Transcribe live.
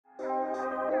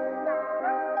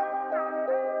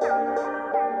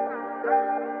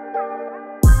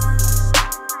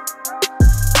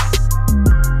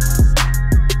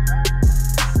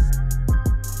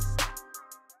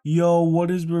Yo, what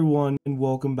is everyone, and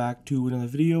welcome back to another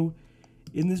video.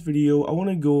 In this video, I want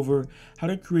to go over how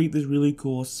to create this really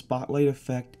cool spotlight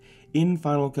effect in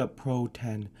Final Cut Pro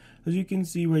 10. As you can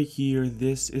see right here,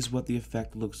 this is what the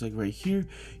effect looks like right here.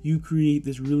 You create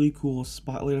this really cool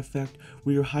spotlight effect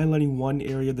where you're highlighting one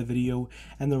area of the video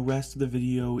and the rest of the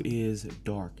video is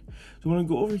dark. So I want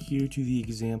to go over here to the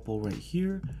example right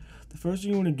here. The first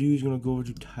thing you want to do is you want to go over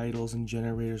to titles and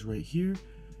generators right here.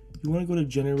 You want to go to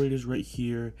generators right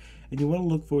here and you want to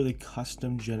look for the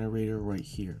custom generator right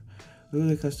here. Look at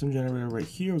the custom generator right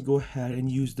here. Go ahead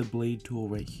and use the blade tool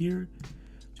right here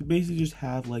to basically just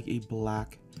have like a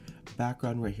black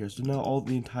background right here. So now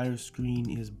the entire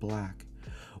screen is black.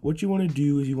 What you want to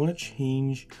do is you want to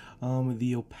change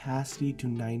the opacity to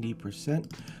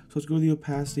 90%. So let's go to the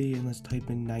opacity and let's type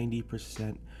in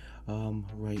 90%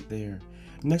 right there.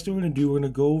 Next thing we're going to do, we're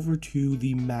going to go over to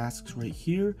the masks right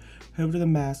here, head over to the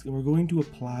mask, and we're going to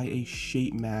apply a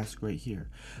shape mask right here.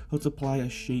 Let's apply a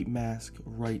shape mask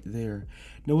right there.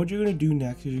 Now what you're going to do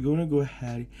next is you're going to go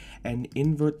ahead and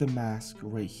invert the mask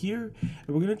right here, and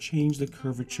we're going to change the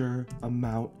curvature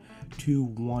amount to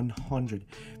 100.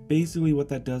 Basically what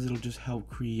that does, it'll just help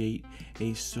create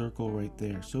a circle right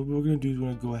there. So what we're going to do is we're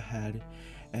going to go ahead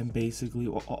and basically,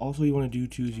 also you want to do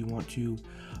too is you want to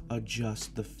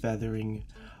adjust the feathering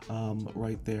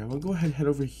right there. I'm going to go ahead and head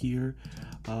over here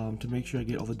to make sure I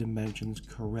get all the dimensions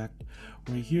correct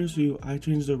right here. So I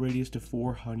changed the radius to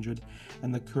 400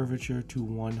 and the curvature to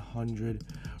 100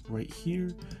 right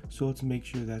here. So let's make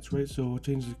sure that's right. So we'll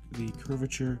change the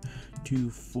curvature to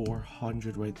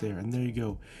 400 right there. And there you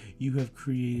go. You have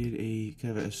created a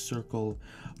kind of a circle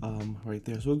right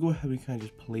there. So we'll go ahead and kind of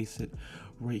just place it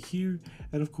right here.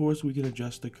 And of course we can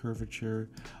adjust the curvature,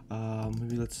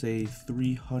 maybe let's say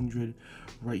 300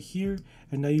 right here.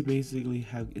 And now you basically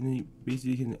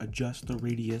can adjust the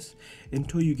radius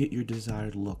until you get your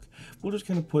desired look. We'll just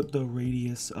kind of put the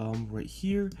radius right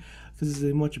here because this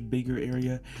is a much bigger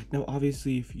area. Now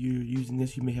obviously if you're using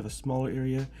this you may have a smaller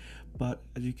area, but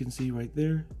as you can see right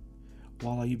there,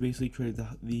 voila, you basically created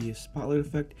the spotlight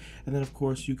effect. And then of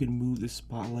course you can move the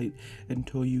spotlight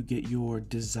until you get your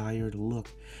desired look.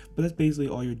 But that's basically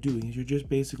all you're doing, is you're just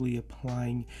basically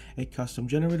applying a custom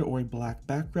generator or a black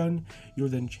background. You're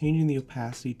then changing the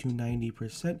opacity to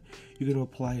 90%. You're going to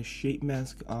apply a shape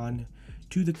mask on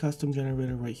to the custom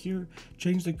generator right here,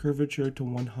 change the curvature to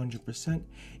 100%,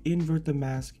 invert the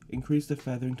mask, increase the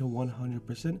feathering to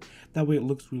 100%. That way it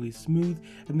looks really smooth,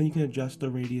 and then you can adjust the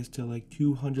radius to like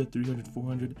 200, 300,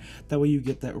 400. That way you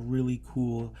get that really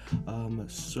cool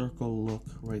circle look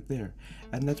right there.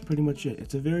 And that's pretty much it.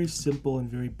 It's a very simple and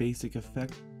very basic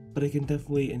effect, but it can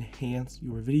definitely enhance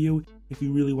your video if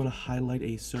you really want to highlight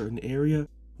a certain area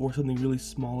or something really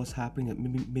small is happening that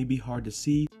may be hard to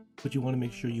see, but you want to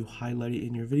make sure you highlight it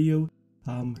in your video.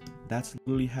 That's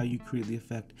literally how you create the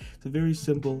effect. It's a very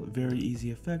simple, very easy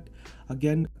effect.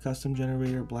 Again, custom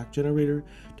generator, black generator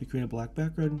to create a black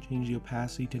background, change the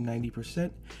opacity to 90%,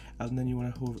 and then you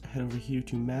want to head over here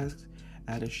to masks,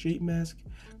 add a shape mask,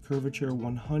 curvature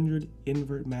 100,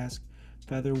 invert mask,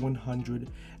 feather 100,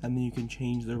 and then you can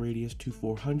change the radius to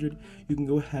 400. You can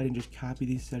go ahead and just copy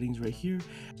these settings right here,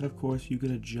 and of course you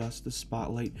can adjust the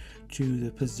spotlight to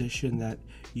the position that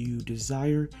you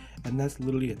desire, and that's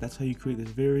literally it. That's how you create this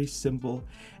very simple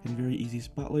and very easy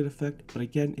spotlight effect. But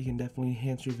again, it can definitely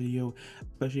enhance your video,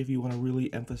 especially if you want to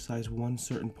really emphasize one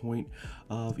certain point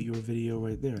of your video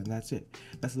right there, and that's it.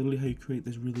 That's literally how you create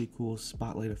this really cool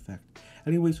spotlight effect.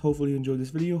 Anyways, hopefully you enjoyed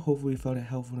this video. Hopefully you found it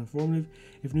helpful and informative.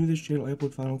 If new to this channel, I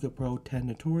upload Final Cut Pro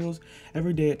 10 tutorials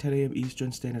every day at 10 a.m.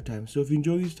 Eastern Standard Time. So if you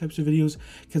enjoy these types of videos,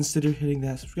 consider hitting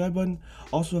that subscribe button.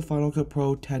 Also a Final Cut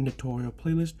Pro 10 tutorial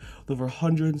playlist with over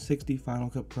 160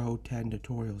 Final Cut Pro 10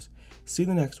 tutorials. See you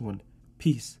in the next one.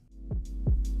 Peace.